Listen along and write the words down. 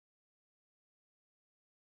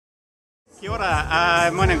Kia ora,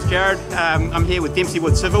 my name's Jared. I'm here with Dempsey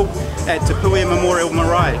Wood Civil at Te Puea Memorial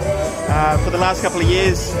Marae. For the last couple of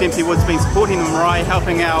years, Dempsey Wood's been supporting the marae,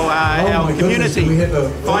 helping our community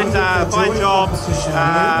find jobs,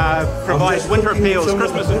 provide winter appeals,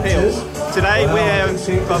 Christmas appeals. Today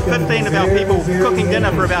we've got 15 of our people cooking dinner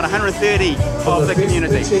for about 130 of the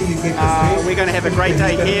community. We're going to have a great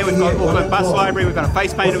day here. We've got Auckland Bus Library, we've got a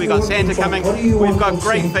face painter, we've got Santa coming, we've got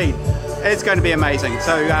great feed. It's going to be amazing.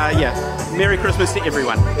 So yeah, Merry Christmas to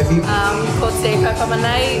everyone. Ko Te Puea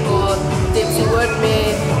Marae or Dempsey Wood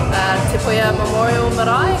me Te Puea Memorial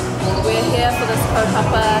Marae. We're here for this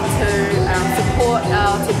kaupapa to support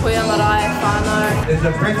our Te Puea Marae whānau. There's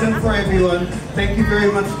a present for everyone. Thank you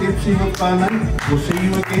very much, Dempsey Wood whānau. We'll see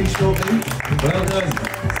you again shortly. Well done.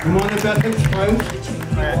 Come on about hips, folks.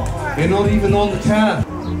 They're not even on the card.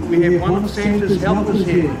 We have one of Santa's helpers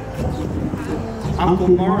here, Uncle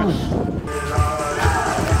Morris.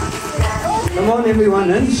 Come on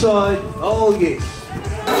everyone, inside. Oh yes.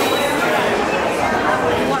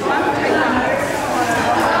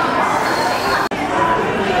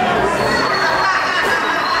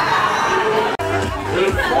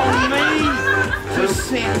 From me to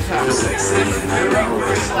Santa.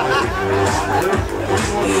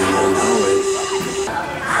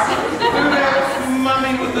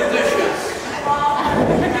 Mummy with the dishes.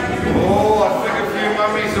 Oh, I think a few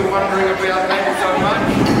mummies are wondering about that so much.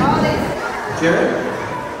 Jared,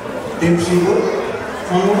 Dempsey Wood,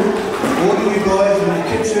 Conway, all of you guys in the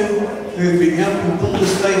kitchen who've been helping put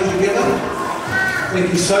this day together, thank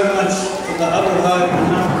you so much for the other hard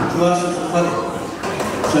and to us as a whare.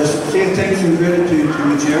 So sincere thanks and gratitude to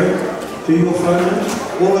you, Jared, to your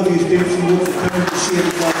whānau, all of you Dempsey Wood for coming to share the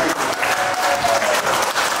life.